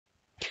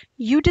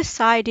You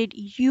decided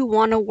you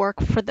want to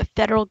work for the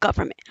federal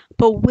government,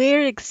 but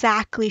where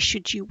exactly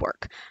should you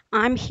work?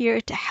 I'm here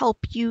to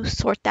help you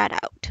sort that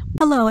out.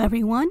 Hello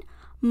everyone,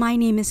 my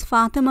name is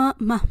Fatima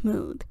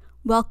Mahmood.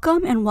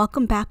 Welcome and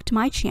welcome back to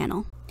my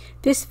channel.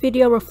 This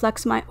video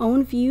reflects my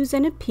own views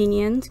and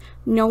opinions,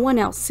 no one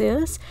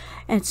else's,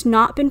 and it's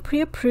not been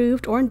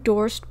pre-approved or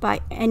endorsed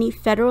by any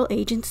federal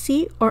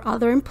agency or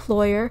other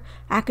employer,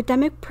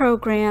 academic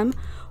program,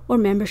 or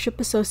membership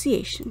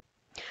association.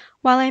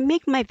 While I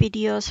make my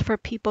videos for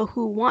people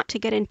who want to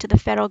get into the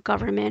federal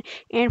government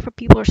and for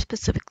people who are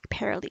specifically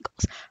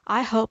paralegals,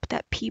 I hope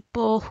that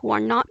people who are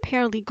not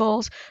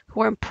paralegals,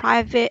 who are in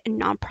private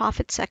and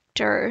nonprofit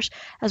sectors,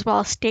 as well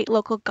as state,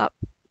 local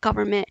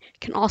government,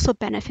 can also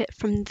benefit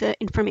from the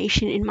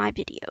information in my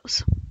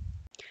videos.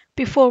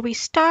 Before we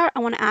start,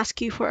 I want to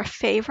ask you for a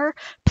favor.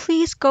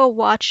 Please go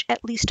watch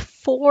at least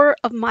 4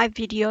 of my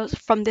videos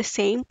from the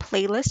same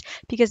playlist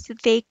because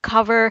they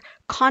cover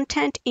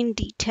content in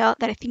detail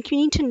that I think you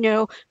need to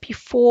know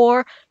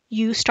before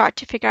you start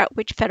to figure out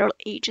which federal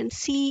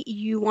agency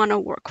you want to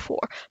work for.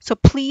 So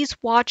please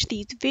watch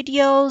these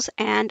videos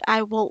and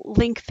I will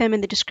link them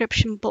in the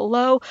description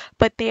below,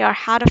 but they are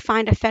how to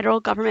find a federal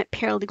government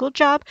paralegal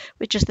job,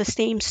 which is the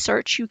same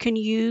search you can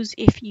use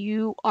if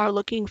you are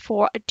looking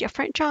for a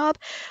different job.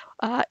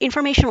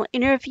 Informational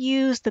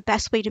interviews, the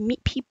best way to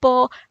meet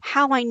people,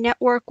 how I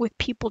network with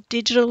people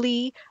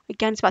digitally.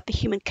 Again, it's about the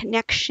human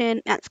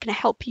connection. That's going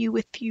to help you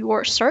with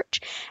your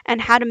search,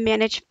 and how to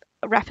manage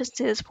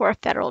references for a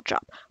federal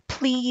job.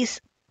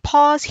 Please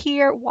pause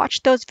here,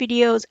 watch those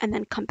videos, and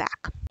then come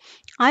back.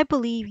 I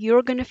believe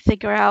you're going to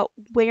figure out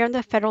where in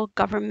the federal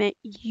government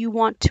you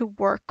want to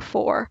work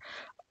for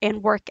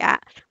and work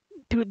at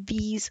through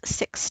these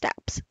 6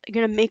 steps. You're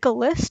going to make a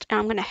list, and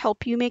I'm going to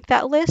help you make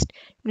that list.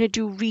 I'm going to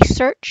do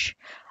research.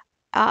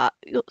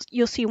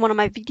 You'll see one of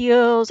my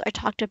videos. I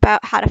talked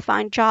about how to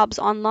find jobs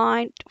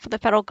online for the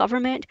federal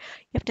government.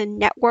 You have to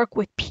network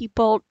with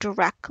people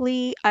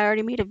directly. I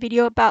already made a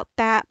video about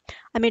that.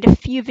 I made a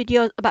few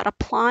videos about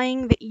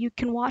applying that you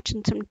can watch,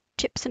 and some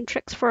tips and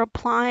tricks for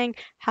applying,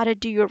 how to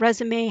do your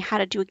resume, how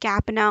to do a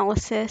gap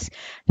analysis.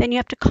 Then you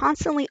have to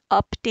constantly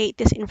update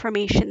this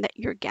information that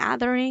you're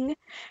gathering.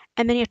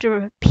 And then you have to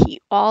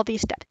repeat all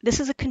these steps. This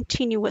is a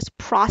continuous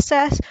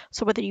process.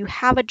 So whether you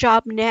have a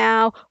job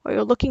now or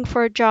you're looking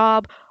for a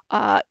job,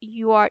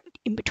 you are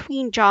in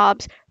between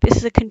jobs, this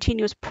is a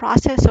continuous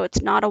process, so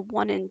it's not a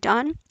one and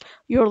done.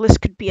 Your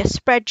list could be a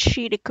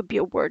spreadsheet, it could be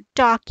a Word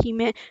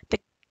document. The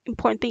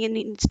important thing, it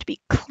needs to be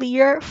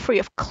clear, free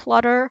of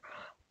clutter,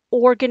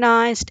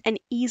 organized, and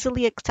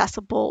easily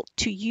accessible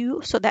to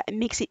you so that it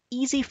makes it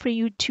easy for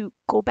you to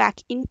go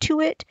back into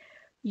it,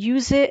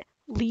 use it,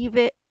 leave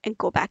it, and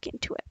go back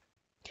into it.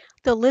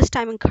 The list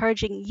I'm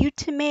encouraging you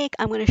to make,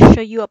 I'm going to show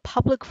you a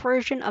public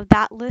version of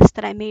that list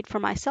that I made for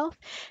myself.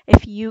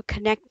 If you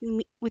connect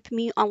with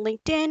me on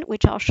LinkedIn,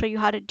 which I'll show you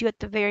how to do at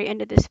the very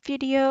end of this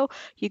video,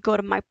 you go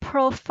to my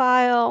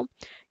profile,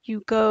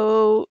 you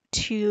go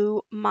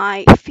to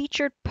my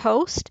featured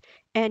post,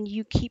 and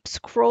you keep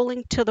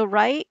scrolling to the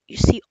right. You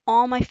see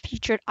all my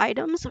featured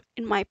items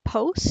in my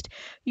post.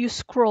 You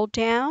scroll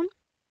down.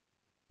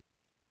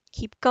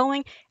 Keep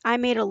going. I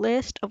made a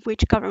list of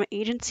which government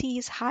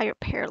agencies hire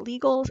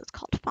paralegals. It's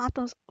called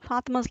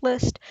Fatima's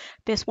list.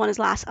 This one is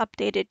last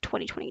updated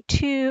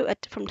 2022.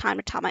 From time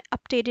to time I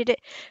updated it.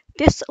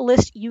 This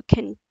list you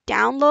can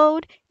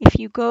download. If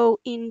you go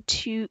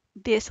into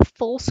this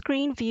full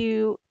screen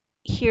view,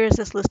 here's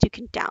this list you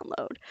can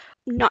download.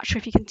 I'm not sure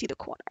if you can see the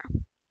corner,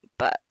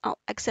 but I'll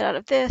exit out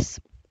of this.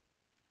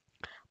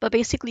 But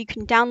basically you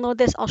can download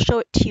this. I'll show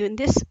it to you in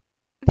this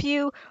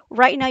view.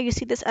 Right now you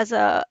see this as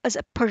a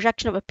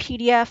projection of a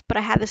PDF, but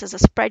I have this as a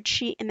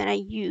spreadsheet, and then I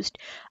used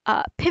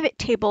pivot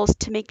tables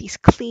to make these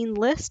clean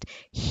lists.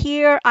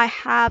 Here I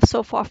have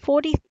so far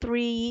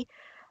 43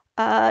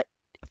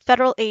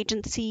 federal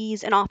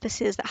agencies and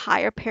offices that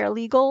hire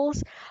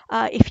paralegals.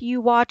 If you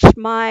watch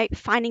my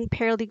Finding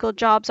Paralegal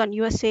Jobs on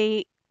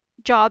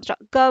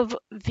USAJobs.gov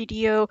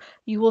video,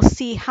 you will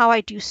see how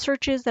I do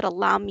searches that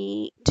allow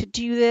me to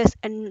do this,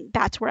 and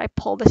that's where I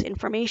pull this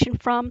information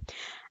from.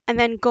 And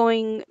then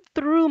going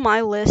through my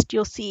list,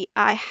 you'll see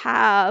I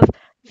have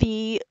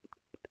the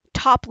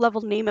top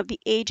level name of the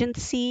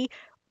agency.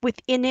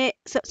 Within it,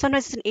 so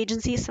sometimes it's an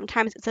agency,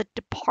 sometimes it's a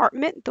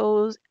department.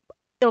 It'll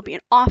be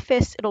an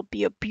office, it'll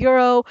be a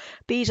bureau.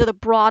 These are the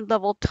broad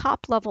level,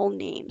 top level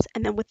names.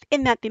 And then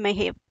within that, they may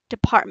have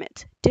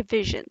departments,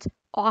 divisions,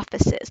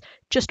 offices,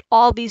 just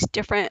all these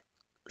different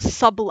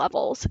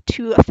sub-levels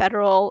to a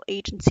federal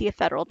agency, a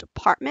federal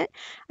department.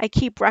 I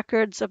keep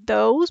records of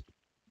those.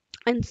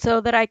 And so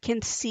that I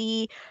can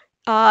see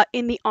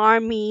in the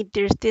Army,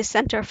 there's this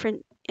Center for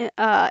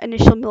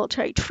Initial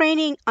Military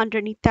Training.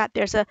 Underneath that,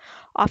 there's a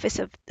Office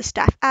of the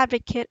Staff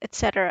Advocate,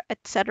 etc.,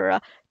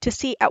 etc., to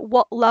see at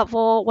what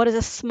level, what is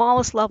the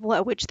smallest level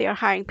at which they are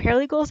hiring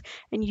paralegals.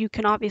 And you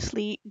can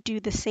obviously do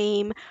the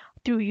same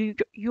through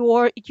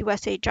your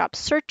USA Jobs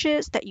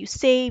searches that you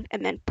save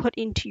and then put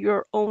into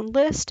your own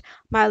list.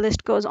 My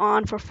list goes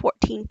on for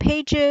 14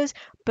 pages,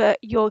 but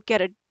you'll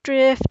get a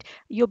drift.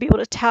 You'll be able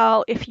to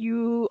tell if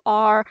you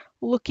are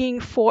looking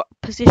for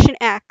position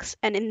X,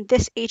 and in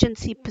this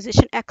agency,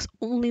 position X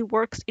only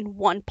works in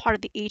one part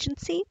of the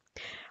agency,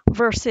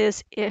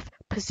 versus if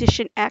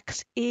position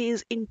X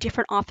is in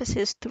different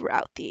offices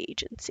throughout the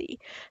agency.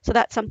 So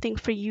that's something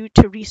for you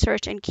to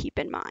research and keep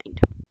in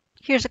mind.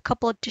 Here's a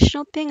couple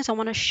additional things I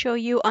want to show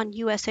you on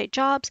USA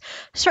Jobs.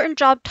 Certain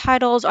job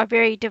titles are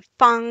very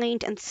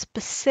defined and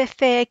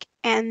specific,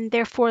 and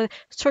therefore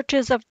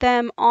searches of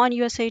them on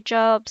USA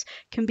Jobs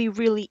can be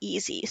really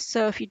easy.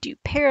 So if you do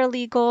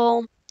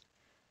paralegal,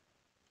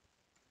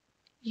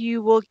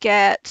 you will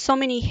get so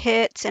many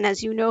hits, and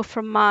as you know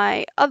from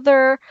my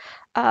other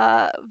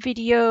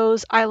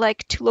videos, I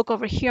like to look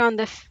over here on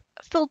the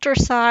filter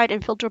side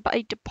and filter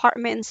by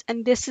departments,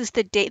 and this is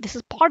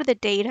part of the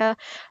data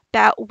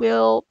that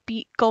will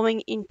be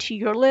going into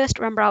your list.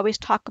 Remember, I always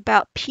talk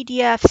about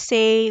PDF,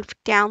 save,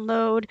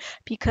 download,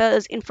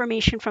 because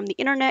information from the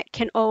internet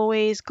can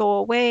always go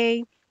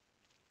away.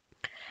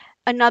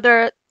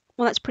 Another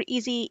one that's pretty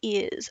easy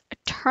is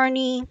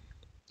attorney.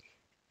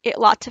 Get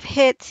lots of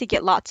hits, you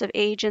get lots of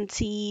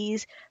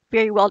agencies,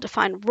 very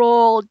well-defined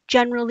role,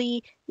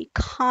 generally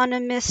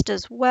economist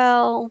as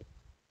well.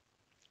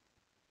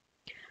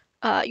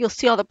 You'll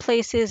see all the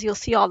places, you'll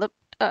see all the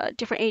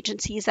different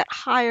agencies that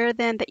hire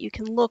them that you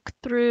can look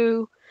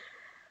through.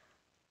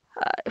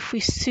 If we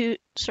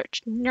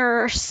search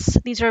nurse,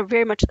 these are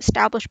very much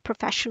established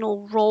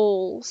professional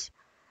roles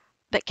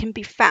that can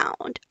be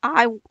found.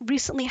 I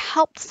recently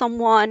helped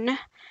someone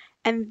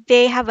and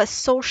they have a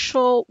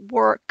social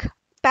work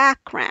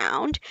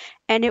background,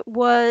 and it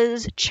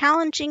was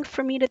challenging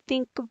for me to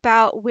think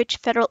about which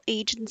federal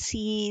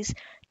agencies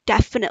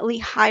definitely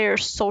hire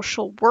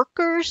social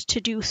workers to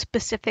do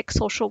specific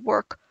social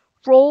work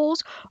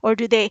roles, or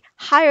do they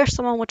hire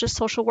someone with a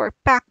social work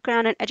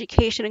background and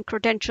education and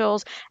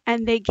credentials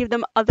and they give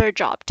them other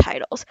job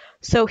titles.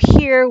 So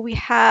here we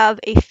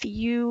have a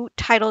few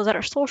titles that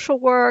are social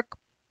work,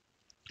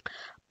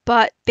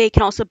 but they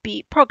can also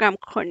be program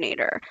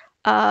coordinator,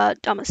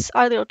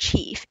 domiciliary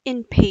chief,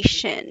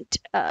 inpatient,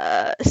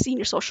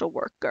 senior social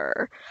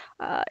worker.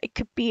 It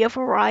could be a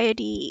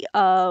variety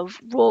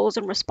of roles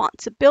and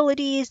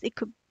responsibilities. It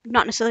could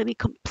not necessarily be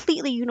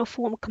completely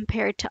uniform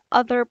compared to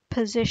other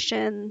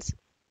positions.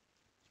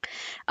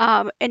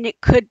 And it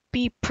could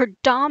be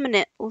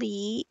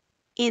predominantly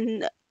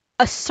in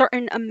a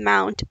certain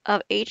amount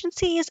of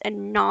agencies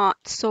and not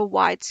so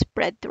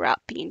widespread throughout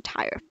the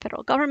entire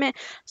federal government.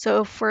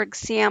 So, for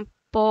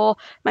example,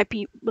 might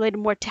be related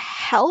more to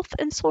health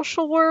and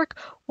social work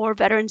or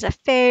veterans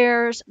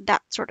affairs,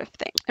 that sort of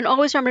thing. And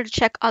always remember to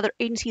check other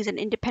agencies and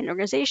independent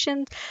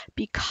organizations,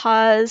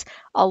 because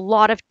a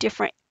lot of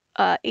different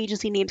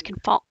agency names can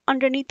fall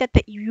underneath that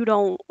you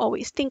don't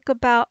always think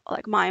about,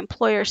 like my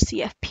employer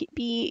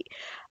CFPB,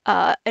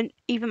 and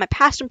even my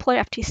past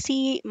employer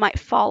FTC might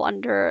fall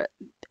under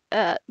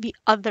the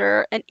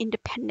other and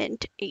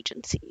independent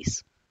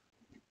agencies.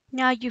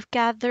 Now you've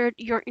gathered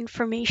your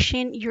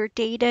information, your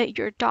data,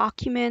 your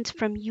documents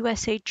from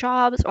USA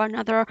Jobs or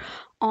another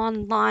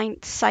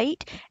online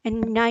site, and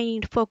now you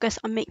need to focus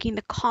on making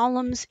the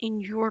columns in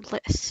your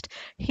list.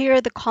 Here are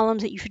the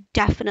columns that you should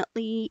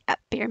definitely, at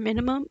bare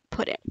minimum,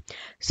 put in.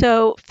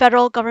 So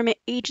federal government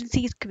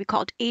agencies could be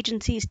called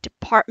agencies,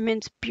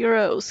 departments,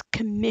 bureaus,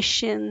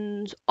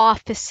 commissions,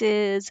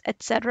 offices,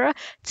 etc.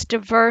 It's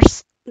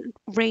diverse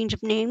range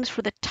of names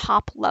for the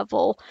top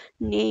level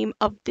name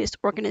of this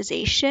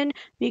organization.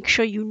 Make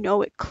sure you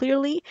know it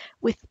clearly.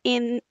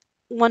 Within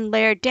one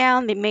layer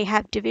down, they may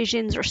have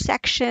divisions or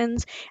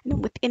sections, and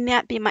then within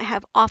that, they might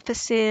have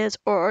offices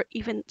or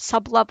even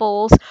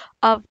sub-levels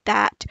of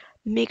that.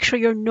 Make sure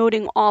you're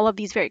noting all of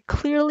these very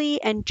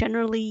clearly, and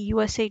generally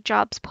USA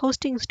Jobs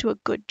postings do a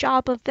good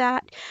job of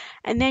that.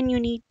 And then you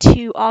need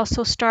to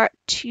also start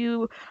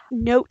to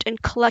note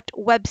and collect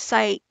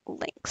website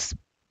links.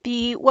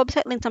 The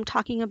website links I'm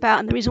talking about,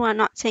 and the reason why I'm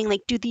not saying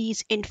like do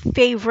these in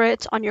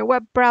favorites on your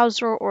web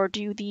browser or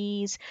do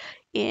these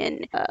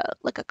in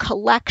like a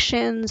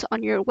collections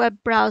on your web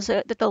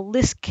browser, that the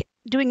list,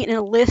 doing it in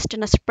a list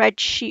in a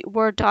spreadsheet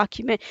Word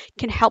document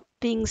can help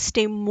things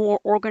stay more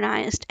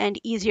organized and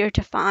easier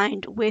to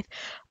find with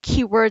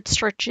keyword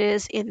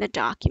searches in the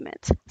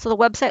documents. So the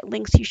website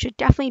links you should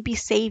definitely be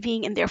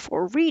saving and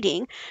therefore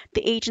reading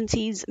the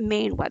agency's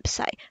main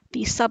website,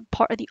 the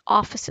subpart of the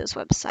office's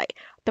website,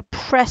 the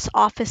press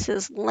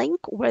office's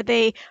link where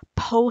they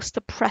post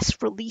the press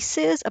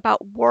releases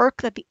about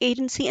work that the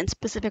agency and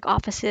specific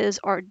offices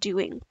are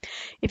doing.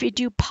 If you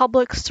do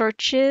public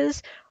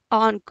searches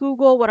on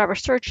Google, whatever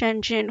search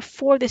engine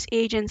for this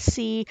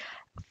agency,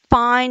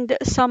 find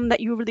some that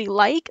you really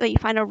like, that you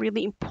find are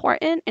really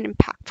important and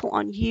impactful helpful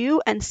on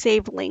you and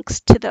save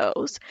links to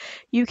those.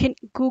 You can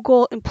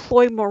Google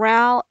employee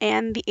morale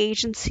and the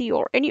agency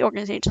or any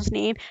organization's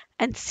name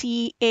and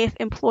see if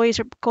employees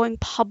are going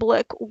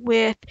public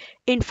with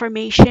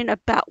information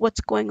about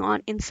what's going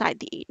on inside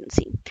the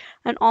agency.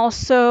 And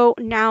also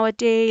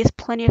nowadays,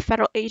 plenty of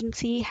federal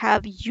agencies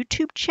have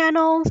YouTube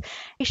channels.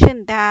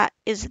 That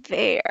is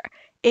there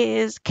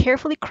is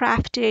carefully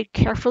crafted,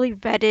 carefully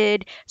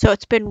vetted, so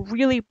it's been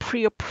really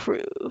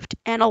pre-approved.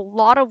 And a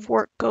lot of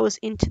work goes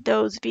into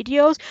those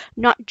videos,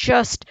 not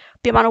just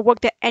the amount of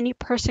work that any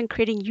person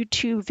creating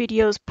YouTube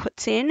videos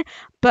puts in,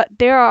 but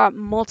there are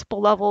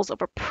multiple levels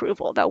of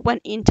approval that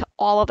went into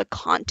all of the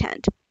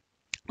content.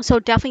 So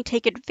definitely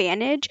take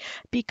advantage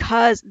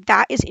because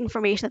that is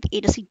information that the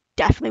agency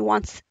definitely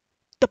wants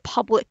the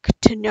public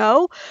to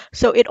know.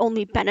 So it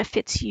only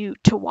benefits you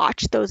to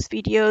watch those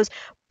videos.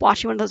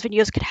 Watching one of those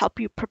videos could help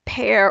you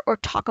prepare or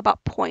talk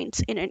about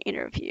points in an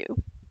interview.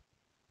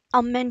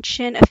 I'll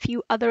mention a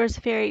few others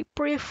very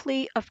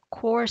briefly. Of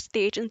course,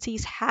 the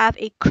agencies have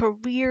a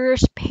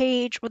careers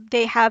page where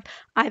they have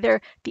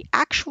either the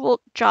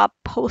actual job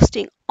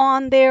posting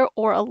on there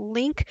or a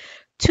link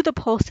to the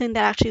posting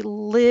that actually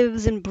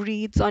lives and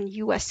breathes on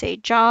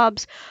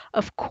USAJobs.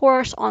 Of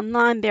course,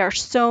 online there are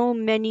so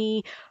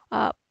many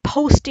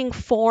posting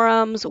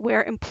forums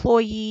where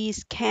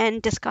employees can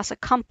discuss a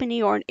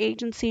company or an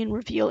agency and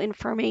reveal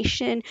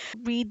information.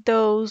 Read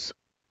those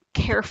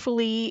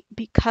carefully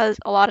because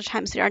a lot of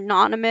times they're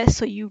anonymous,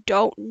 so you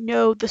don't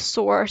know the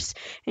source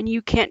and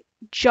you can't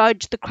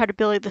judge the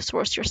credibility of the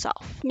source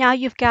yourself. Now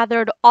you've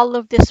gathered all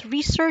of this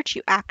research,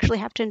 you actually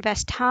have to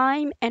invest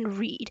time and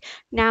read.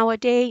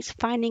 Nowadays,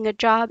 finding a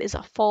job is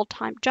a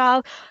full-time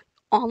job.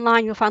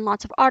 Online, you'll find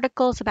lots of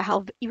articles about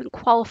how even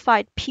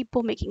qualified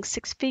people making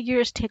six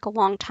figures take a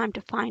long time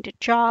to find a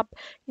job.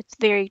 It's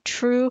very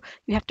true.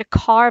 You have to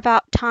carve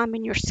out time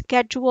in your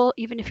schedule,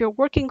 even if you're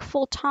working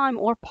full-time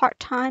or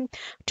part-time,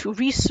 to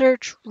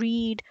research,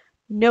 read,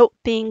 note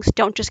things.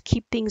 Don't just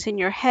keep things in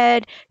your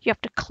head. You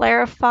have to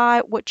clarify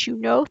what you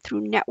know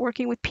through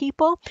networking with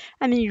people,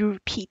 and then you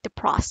repeat the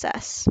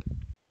process.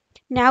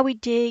 Now we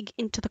dig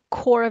into the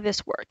core of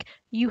this work.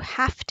 You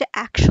have to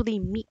actually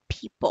meet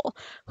people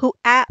who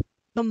at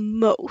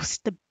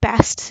the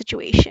best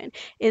situation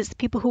is the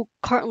people who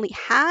currently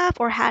have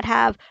or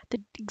have the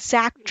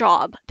exact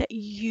job that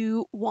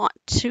you want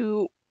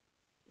to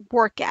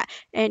work at.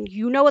 And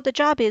you know what the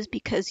job is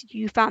because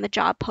you found the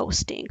job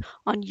posting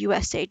on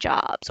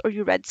USAJobs or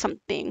you read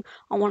something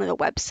on one of the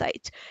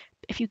websites.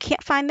 If you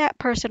can't find that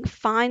person,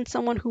 find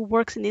someone who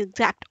works in the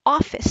exact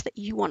office that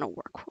you want to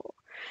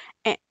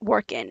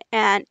work in.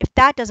 And if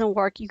that doesn't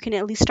work, you can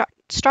at least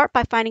start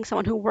by finding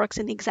someone who works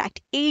in the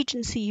exact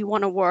agency you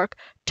want to work,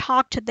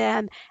 talk to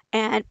them,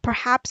 and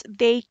perhaps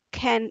they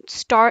can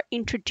start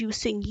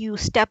introducing you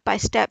step by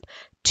step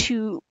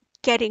to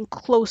getting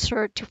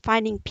closer to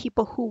finding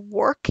people who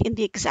work in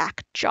the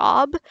exact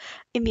job,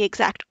 in the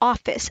exact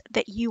office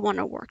that you want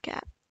to work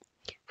at.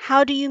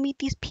 How do you meet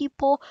these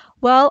people?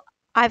 Well,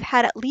 I've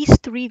had at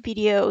least 3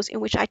 videos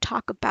in which I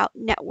talk about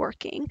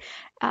networking.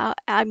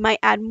 I might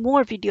add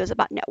more videos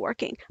about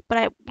networking, but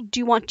I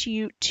do want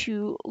you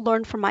to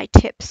learn from my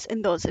tips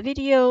in those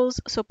videos,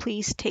 so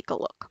please take a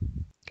look.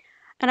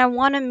 And I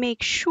want to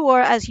make sure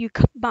as you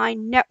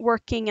combine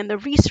networking and the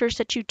research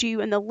that you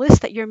do and the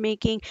list that you're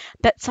making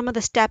that some of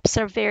the steps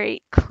are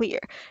very clear.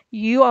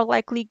 You are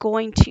likely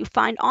going to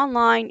find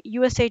online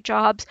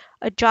USAJobs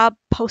a job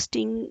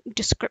posting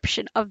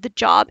description of the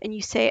job and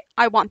you say,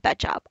 I want that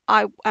job.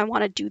 I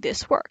want to do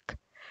this work.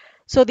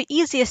 So the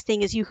easiest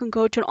thing is you can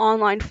go to an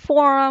online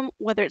forum,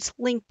 whether it's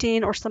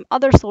LinkedIn or some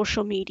other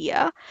social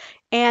media.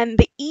 And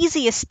the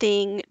easiest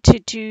thing to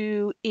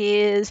do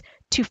is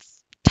to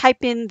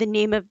type in the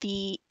name of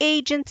the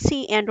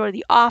agency and or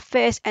the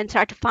office and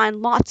start to find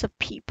lots of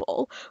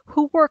people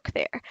who work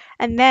there.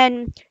 And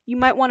then you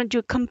might want to do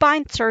a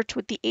combined search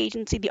with the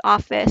agency, the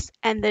office,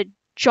 and the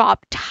job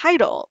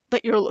title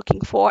that you're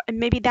looking for. And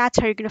maybe that's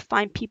how you're going to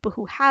find people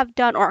who have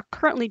done or are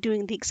currently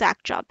doing the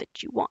exact job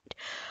that you want.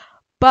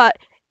 But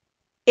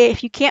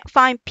if you can't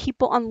find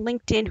people on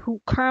LinkedIn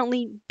who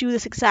currently do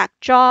this exact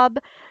job,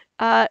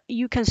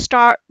 you can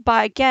start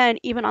by, again,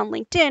 even on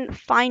LinkedIn,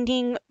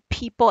 finding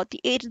people at the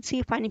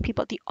agency, finding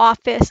people at the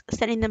office,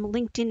 sending them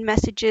LinkedIn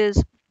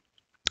messages,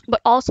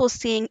 but also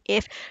seeing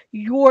if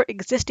your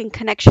existing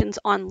connections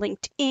on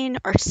LinkedIn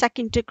are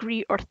second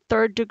degree or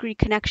third degree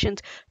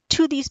connections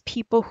to these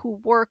people who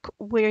work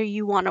where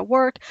you want to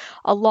work.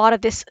 A lot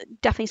of this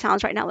definitely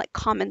sounds right now like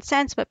common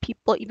sense, but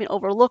people even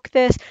overlook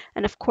this.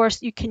 And of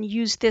course, you can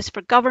use this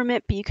for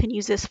government, but you can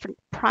use this for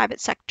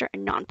private sector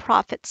and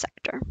nonprofit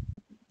sector.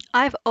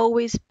 I've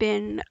always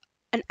been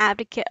an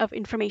advocate of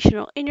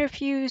informational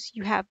interviews.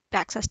 You have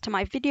access to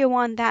my video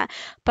on that,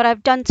 but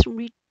I've done some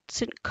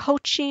recent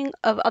coaching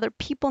of other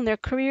people in their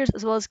careers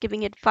as well as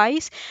giving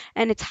advice,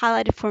 and it's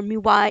highlighted for me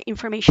why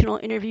informational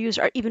interviews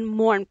are even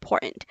more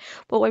important.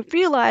 But what I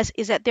realized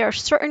is that there are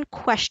certain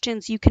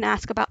questions you can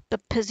ask about the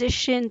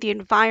position, the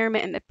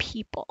environment, and the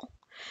people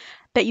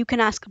that you can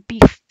ask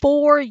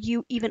before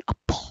you even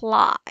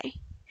apply.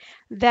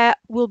 that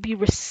will be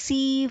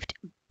received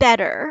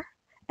better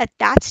at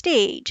that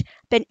stage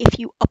than if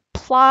you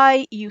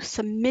apply, you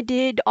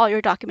submitted all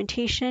your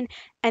documentation,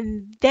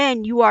 and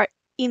then you are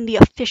in the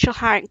official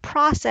hiring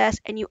process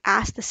and you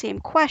ask the same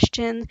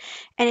questions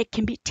and it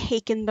can be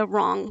taken the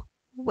wrong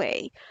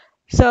way.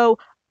 So,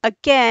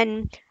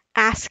 again,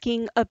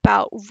 asking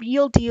about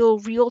real deal,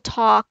 real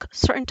talk,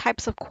 certain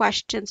types of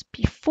questions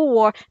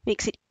before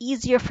makes it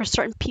easier for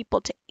certain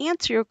people to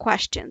answer your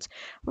questions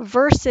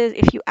versus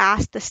if you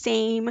ask the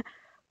same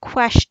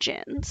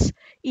questions,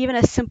 even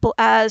as simple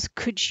as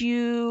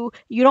you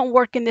don't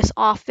work in this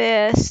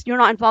office, you're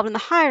not involved in the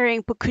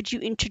hiring, but could you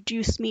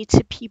introduce me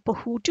to people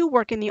who do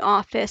work in the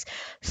office?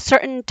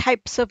 Certain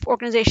types of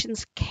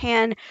organizations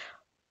can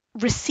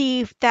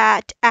receive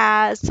that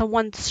as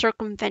someone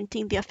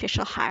circumventing the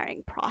official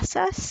hiring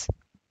process.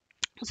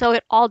 So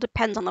it all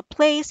depends on the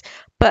place,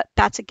 but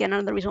that's again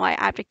another reason why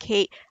I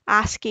advocate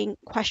asking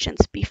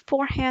questions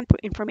beforehand through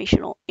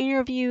informational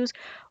interviews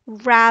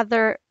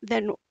rather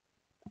than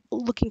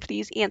looking for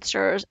these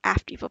answers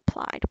after you've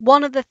applied.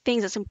 One of the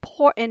things that's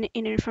important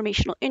in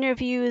informational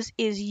interviews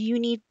is you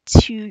need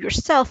to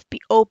yourself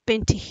be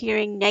open to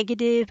hearing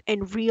negative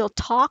and real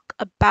talk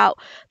about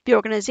the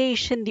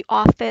organization, the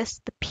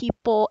office, the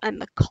people,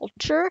 and the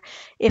culture.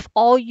 If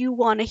all you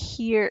want to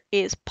hear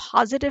is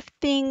positive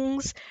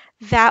things,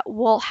 that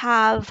will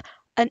have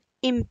an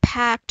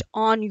impact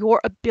on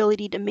your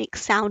ability to make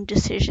sound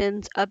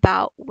decisions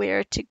about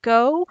where to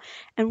go.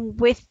 And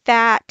with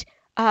that,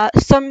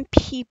 some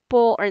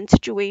people are in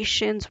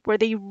situations where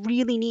they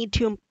really need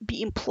to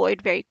be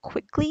employed very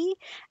quickly,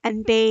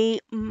 and they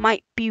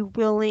might be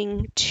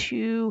willing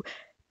to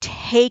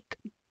take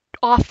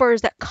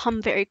offers that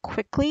come very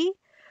quickly,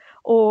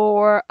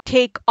 or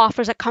take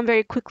offers that come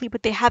very quickly,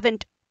 but they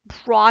haven't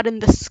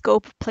broadened the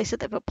scope of places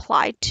they've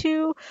applied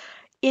to.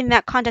 In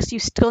that context, you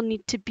still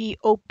need to be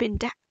open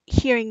to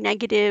hearing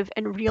negative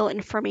and real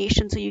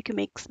information so you can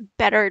make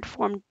better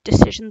informed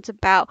decisions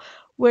about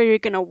where you're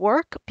going to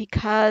work.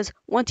 Because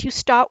once you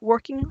start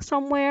working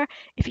somewhere,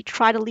 if you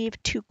try to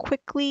leave too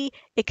quickly,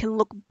 it can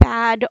look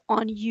bad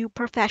on you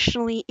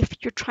professionally if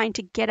you're trying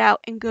to get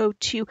out and go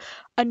to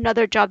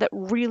another job that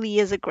really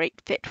is a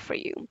great fit for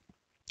you.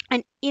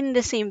 And in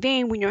the same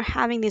vein, when you're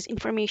having this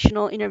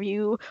informational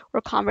interview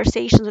or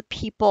conversations with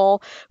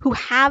people who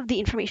have the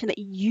information that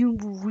you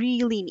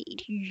really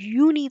need,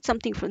 you need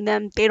something from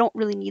them, they don't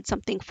really need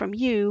something from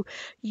you.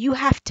 You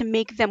have to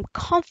make them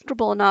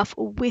comfortable enough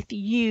with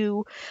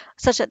you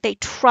such that they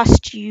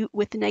trust you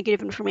with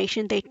negative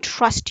information, they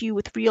trust you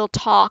with real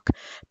talk,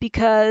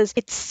 because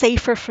it's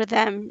safer for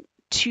them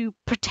to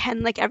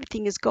pretend like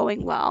everything is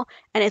going well,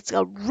 and it's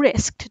a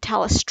risk to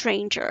tell a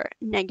stranger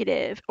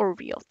negative or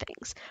real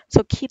things.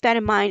 So keep that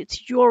in mind.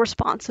 It's your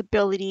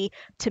responsibility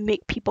to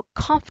make people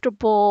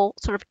comfortable,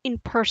 sort of in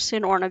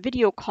person or on a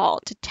video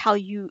call, to tell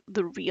you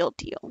the real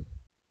deal.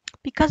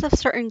 Because of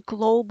certain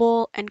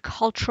global and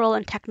cultural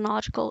and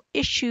technological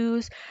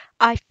issues,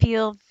 I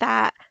feel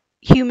that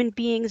human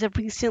beings have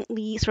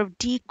recently sort of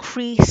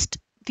decreased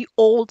the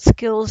old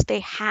skills they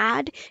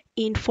had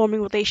in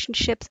forming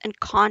relationships and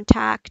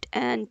contact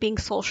and being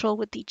social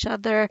with each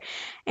other.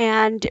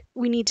 And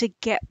we need to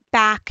get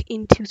back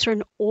into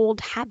certain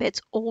old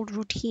habits, old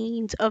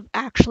routines of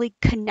actually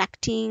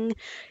connecting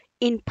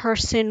in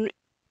person,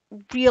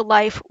 real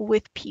life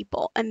with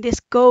people. And this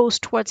goes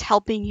towards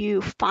helping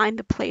you find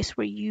the place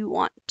where you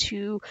want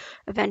to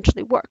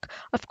eventually work.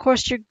 Of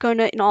course, you're going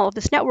to, in all of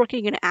this networking,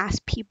 you're going to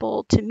ask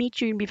people to meet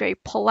you and be very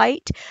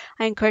polite.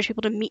 I encourage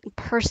people to meet in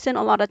person.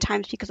 A lot of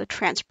times, because of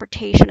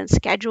transportation and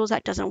schedules,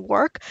 that doesn't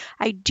work.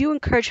 I do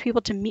encourage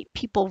people to meet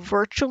people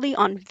virtually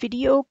on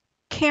video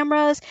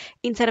cameras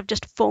instead of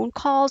just phone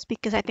calls,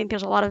 because I think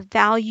there's a lot of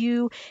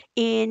value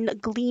in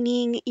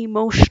gleaning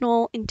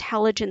emotional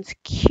intelligence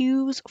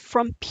cues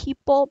from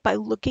people by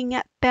looking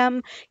at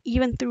them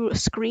even through a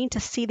screen to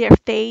see their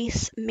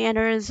face,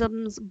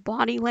 mannerisms,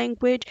 body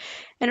language.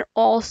 And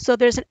also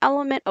there's an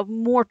element of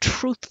more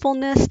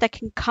truthfulness that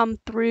can come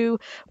through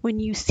when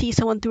you see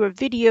someone through a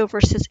video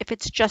versus if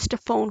it's just a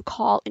phone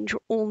call and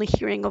you're only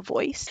hearing a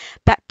voice.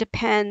 That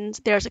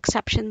depends. There's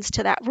exceptions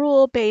to that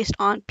rule based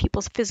on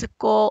people's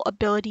physical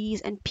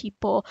abilities and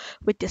people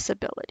with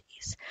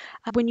disabilities.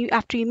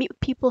 After you meet with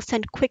people,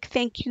 send quick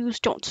thank yous.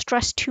 Don't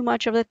stress too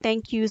much of the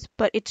thank yous,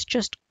 but it's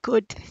just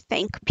good to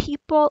thank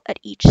people at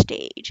each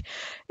stage.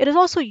 It is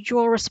also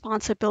your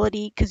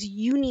responsibility, because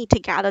you need to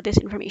gather this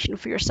information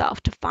for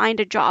yourself to find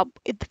a job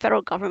in the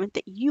federal government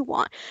that you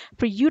want,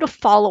 for you to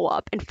follow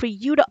up and for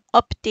you to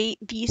update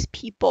these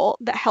people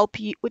that help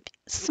you with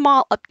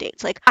small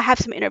updates like, I have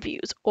some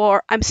interviews,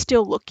 or I'm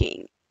still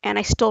looking and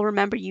I still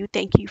remember you.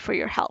 Thank you for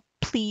your help.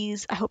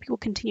 Please, I hope you will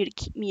continue to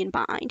keep me in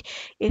mind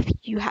if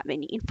you have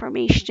any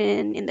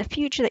information in the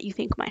future that you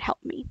think might help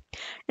me.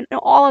 And in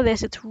all of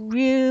this, it's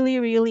really,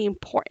 really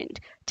important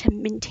to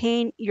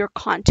maintain your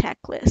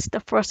contact list,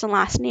 the first and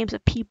last names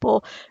of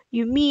people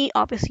you meet.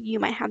 Obviously, you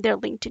might have their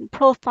LinkedIn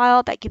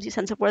profile that gives you a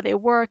sense of where they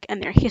work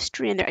and their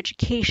history and their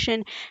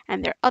education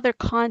and their other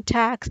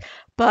contacts,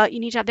 but you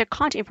need to have their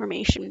contact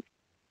information.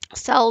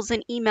 cells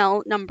and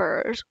email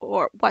numbers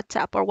or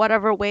WhatsApp or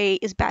whatever way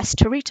is best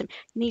to reach them.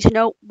 You need to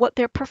know what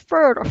their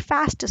preferred or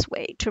fastest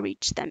way to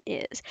reach them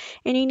is.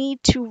 And you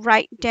need to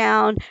write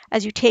down,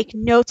 as you take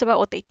notes about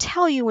what they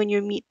tell you when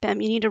you meet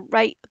them, you need to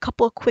write a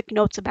couple of quick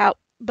notes about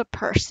the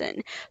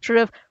person, sort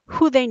of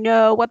who they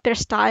know, what their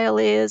style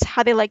is,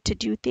 how they like to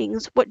do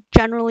things, what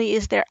generally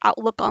is their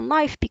outlook on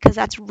life, because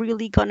that's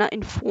really going to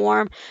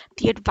inform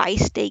the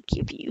advice they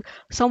give you.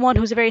 Someone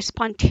who's a very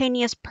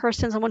spontaneous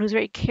person, someone who's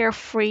very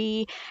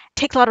carefree,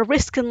 takes a lot of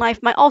risks in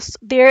life, might also,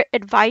 their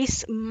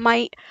advice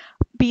might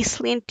be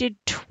slanted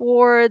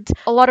towards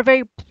a lot of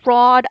very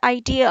broad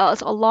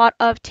ideas, a lot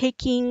of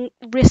taking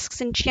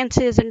risks and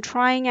chances and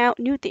trying out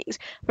new things.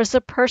 Versus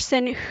a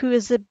person who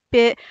is a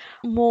bit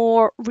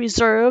more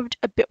reserved,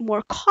 a bit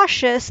more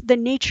cautious, the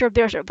nature of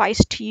their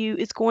advice to you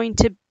is going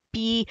to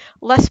be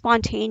less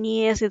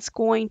spontaneous. It's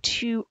going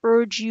to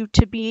urge you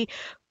to be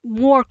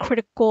more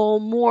critical,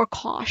 more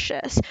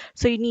cautious.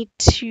 So you need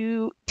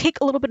to take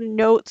a little bit of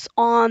notes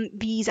on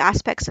these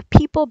aspects of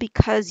people,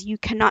 because you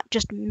cannot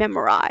just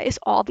memorize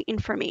all the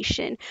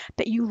information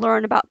that you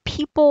learn about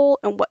people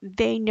and what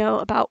they know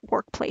about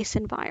workplace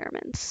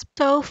environments.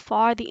 So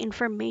far, the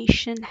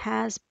information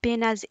has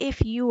been as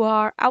if you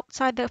are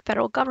outside the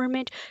federal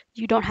government,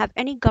 you don't have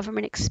any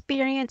government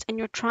experience, and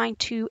you're trying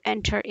to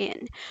enter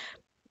in.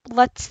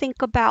 Let's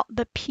think about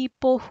the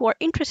people who are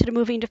interested in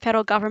moving to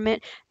federal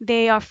government.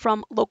 They are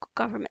from local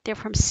government, they're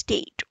from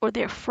state, or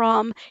they're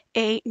from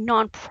a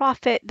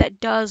nonprofit that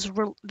does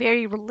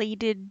very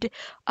related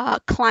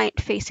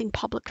client-facing,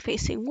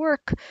 public-facing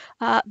work,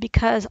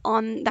 because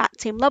on that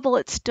same level,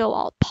 it's still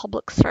all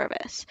public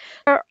service.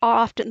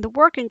 Often the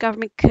work in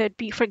government could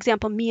be, for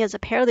example, me as a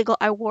paralegal,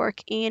 I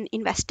work in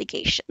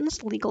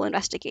investigations, legal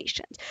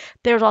investigations.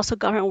 There's also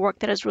government work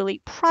that is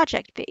really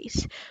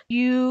project-based.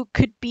 You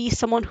could be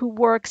someone who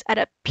works at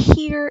a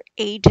peer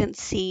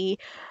agency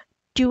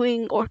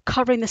doing or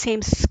covering the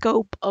same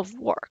scope of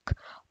work.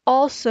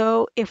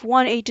 Also, if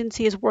one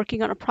agency is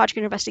working on a project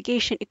or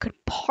investigation, it could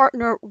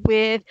partner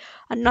with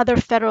another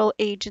federal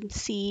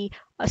agency,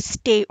 a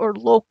state or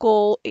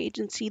local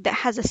agency that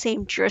has the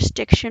same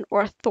jurisdiction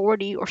or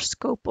authority or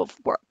scope of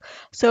work.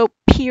 So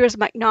peers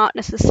might not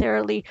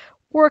necessarily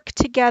work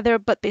together,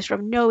 but they sort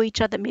of know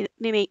each other.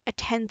 They may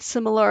attend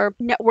similar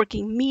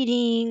networking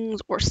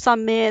meetings or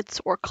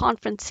summits or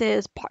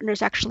conferences.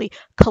 Partners actually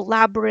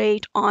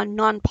collaborate on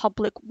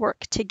non-public work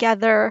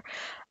together.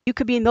 You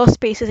could be in those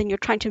spaces and you're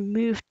trying to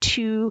move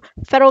to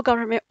federal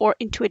government or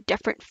into a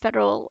different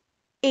federal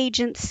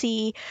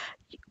agency,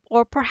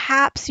 or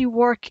perhaps you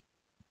work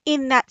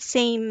in that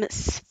same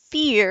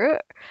sphere,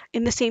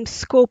 in the same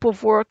scope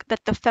of work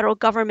that the federal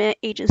government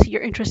agency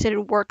you're interested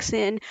in works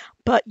in,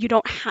 but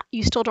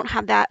you still don't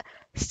have that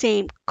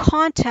same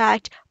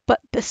contact, but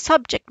the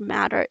subject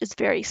matter is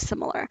very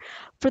similar.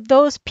 For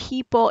those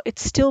people, it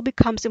still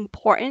becomes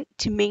important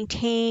to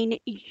maintain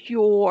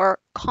your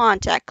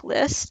contact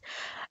list.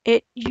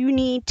 You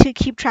need to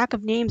keep track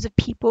of names of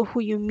people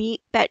who you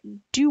meet that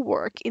do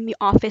work in the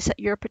office that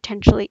you're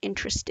potentially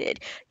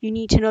interested. You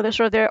need to know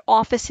sort of their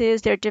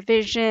offices, their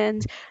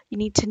divisions. You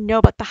need to know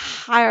about the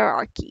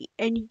hierarchy.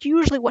 And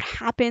usually what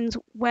happens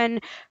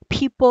when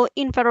people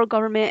in federal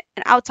government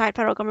and outside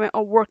federal government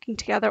are working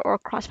together or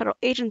across federal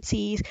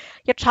agencies,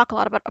 you have to talk a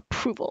lot about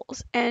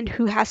approvals and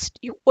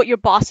what your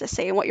bosses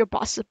say and what your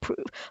bosses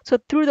approve. So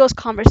through those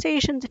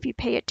conversations, if you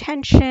pay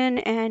attention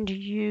and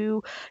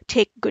you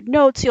take good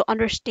notes, you'll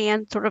understand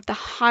sort of the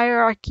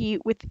hierarchy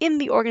within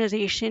the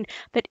organization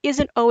that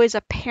isn't always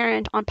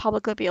apparent on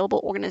publicly available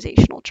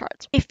organizational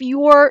charts. If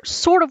you're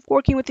sort of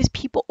working with these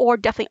people, or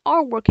definitely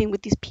are working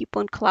with these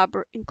people in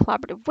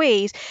collaborative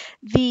ways,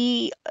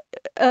 the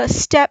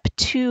step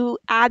to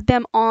add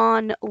them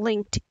on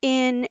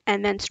LinkedIn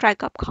and then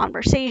strike up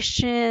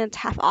conversations,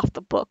 have off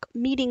the book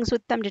meetings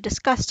with them to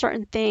discuss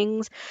certain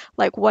things,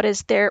 like what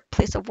is their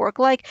place of work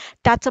like,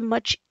 that's a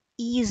much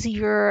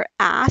easier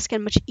ask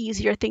and much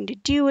easier thing to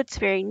do. It's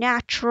very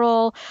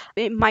natural.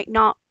 It might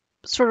not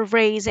sort of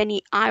raise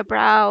any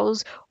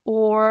eyebrows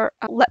or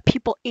let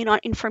people in on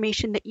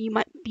information that you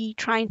might be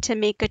trying to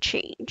make a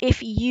change.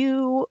 If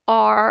you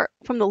are,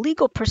 from the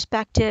legal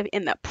perspective,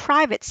 in the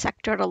private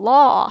sector at a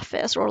law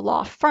office or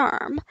law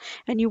firm,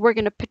 and you work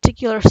in a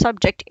particular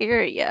subject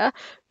area,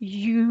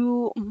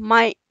 you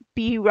might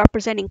be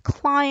representing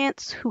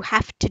clients who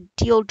have to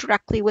deal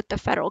directly with the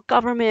federal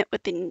government,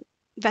 with the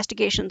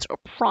investigations or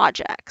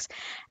projects.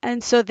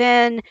 And so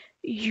then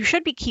you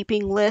should be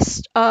keeping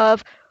lists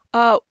of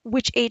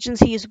which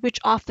agencies, which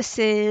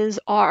offices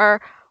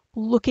are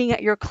looking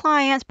at your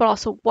clients, but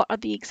also what are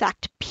the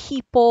exact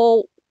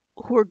people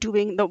who are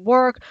doing the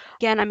work.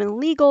 Again, I'm in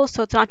legal,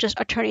 so it's not just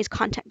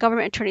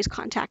government attorneys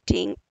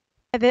contacting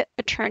private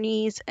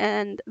attorneys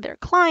and their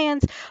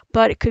clients,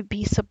 but it could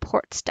be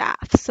support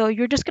staff. So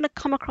you're just going to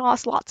come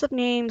across lots of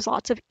names,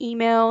 lots of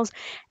emails,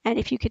 and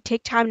if you could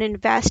take time to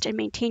invest and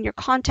maintain your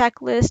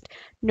contact list,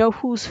 know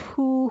who's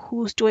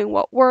who's doing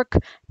what work,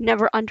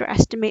 never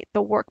underestimate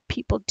the work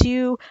people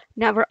do,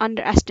 never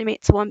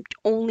underestimate someone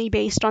only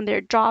based on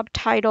their job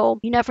title.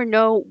 You never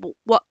know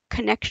what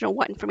connection or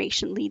what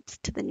information leads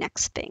to the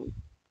next thing.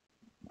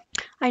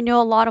 I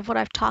know a lot of what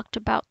I've talked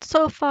about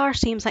so far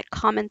seems like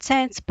common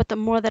sense, but the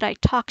more that I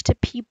talk to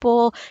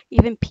people,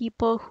 even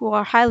people who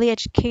are highly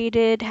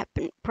educated, have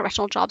been in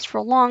professional jobs for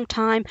a long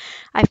time,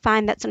 I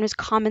find that sometimes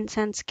common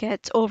sense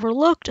gets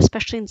overlooked,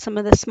 especially in some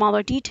of the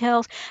smaller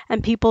details,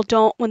 and people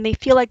don't, when they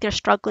feel like they're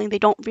struggling, they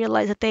don't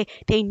realize that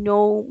they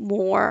know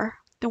more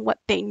than what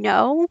they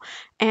know,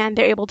 and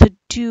they're able to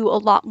do a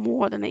lot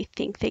more than they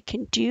think they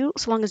can do,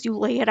 so long as you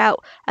lay it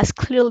out as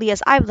clearly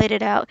as I've laid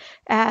it out,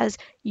 as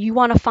you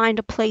want to find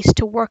a place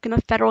to work in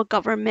the federal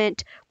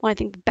government. One, I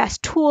think the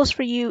best tools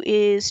for you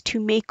is to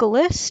make a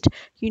list.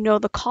 You know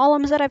the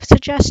columns that I've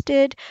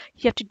suggested.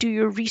 You have to do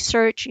your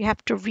research. You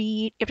have to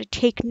read. You have to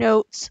take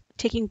notes.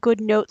 Taking good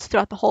notes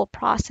throughout the whole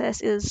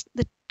process is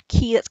the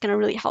key that's going to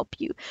really help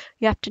you.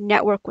 You have to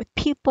network with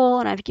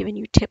people, and I've given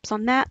you tips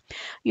on that.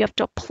 You have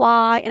to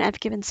apply, and I've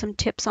given some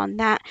tips on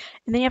that.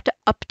 And then you have to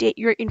update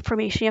your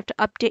information. You have to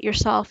update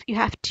yourself. You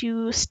have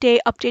to stay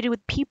updated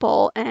with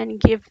people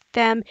and give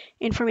them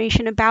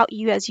information about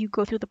you as you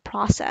go through the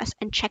process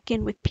and check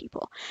in with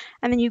people.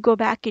 And then you go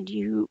back and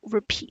you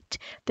repeat.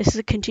 This is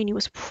a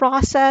continuous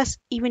process.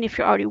 Even if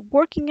you're already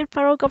working in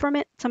federal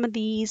government, some of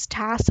these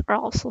tasks are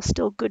also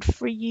still good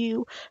for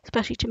you,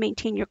 especially to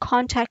maintain your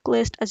contact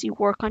list as you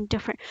work on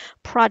different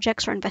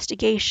projects or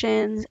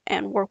investigations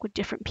and work with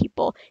different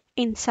people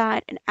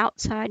inside and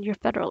outside your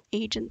federal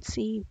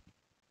agency.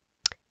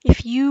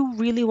 If you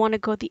really want to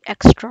go the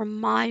extra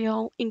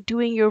mile in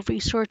doing your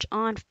research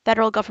on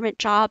federal government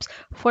jobs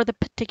for the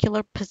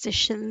particular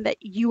position that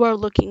you are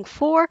looking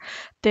for,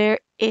 there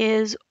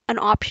is an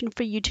option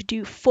for you to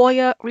do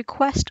FOIA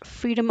Request,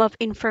 Freedom of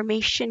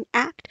Information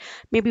Act.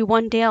 Maybe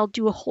one day I'll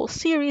do a whole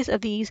series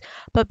of these,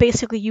 but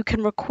basically you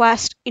can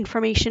request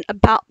information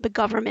about the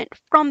government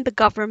from the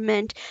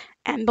government,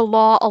 and the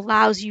law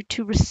allows you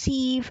to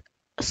receive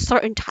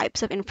certain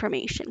types of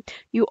information.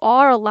 You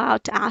are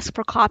allowed to ask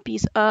for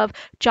copies of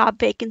job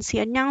vacancy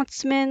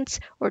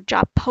announcements or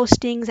job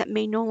postings that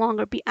may no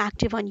longer be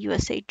active on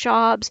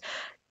USAJobs.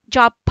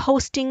 Job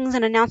postings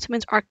and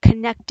announcements are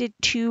connected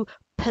to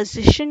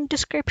position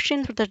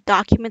descriptions, which are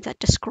documents that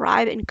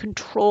describe and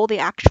control the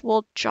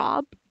actual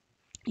job.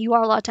 You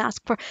are allowed to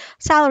ask for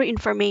salary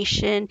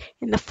information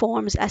in the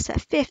forms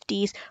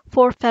SF50s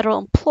for federal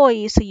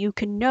employees, so you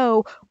can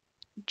know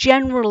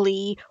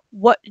generally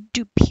what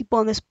do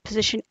people in this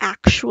position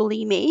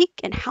actually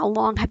make and how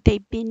long have they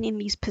been in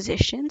these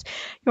positions.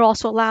 You're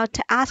also allowed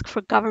to ask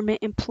for government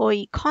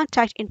employee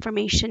contact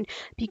information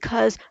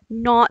because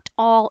not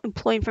all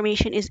employee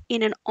information is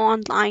in an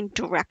online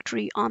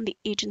directory on the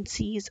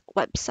agency's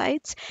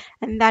websites,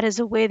 and that is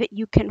a way that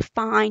you can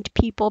find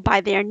people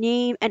by their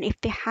name and if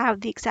they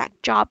have the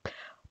exact job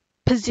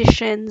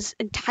positions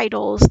and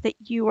titles that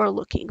you are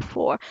looking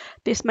for.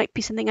 This might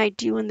be something I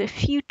do in the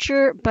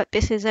future, but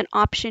this is an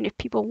option if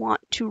people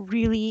want to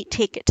really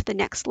take it to the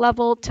next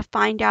level to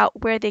find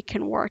out where they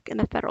can work in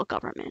the federal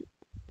government.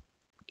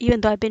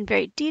 Even though I've been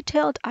very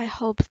detailed, I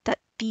hope that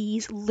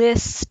these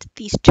lists,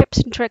 these tips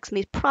and tricks, and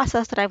these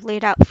process that I've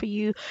laid out for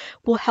you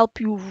will help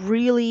you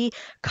really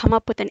come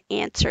up with an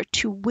answer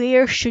to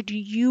where should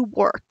you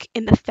work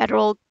in the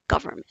federal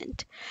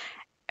government.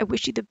 I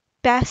wish you the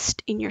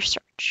best in your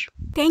search.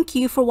 Thank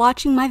you for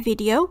watching my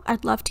video.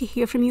 I'd love to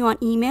hear from you on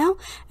email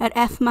at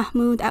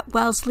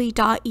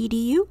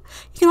fmahmood@wellesley.edu. You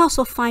can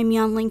also find me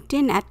on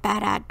LinkedIn at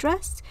that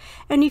address.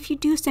 And if you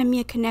do send me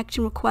a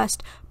connection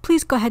request,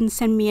 please go ahead and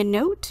send me a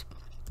note.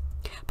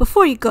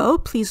 Before you go,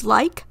 please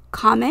like,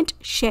 comment,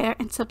 share,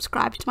 and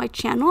subscribe to my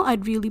channel.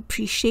 I'd really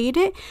appreciate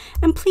it.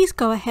 And please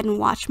go ahead and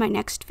watch my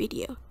next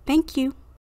video. Thank you.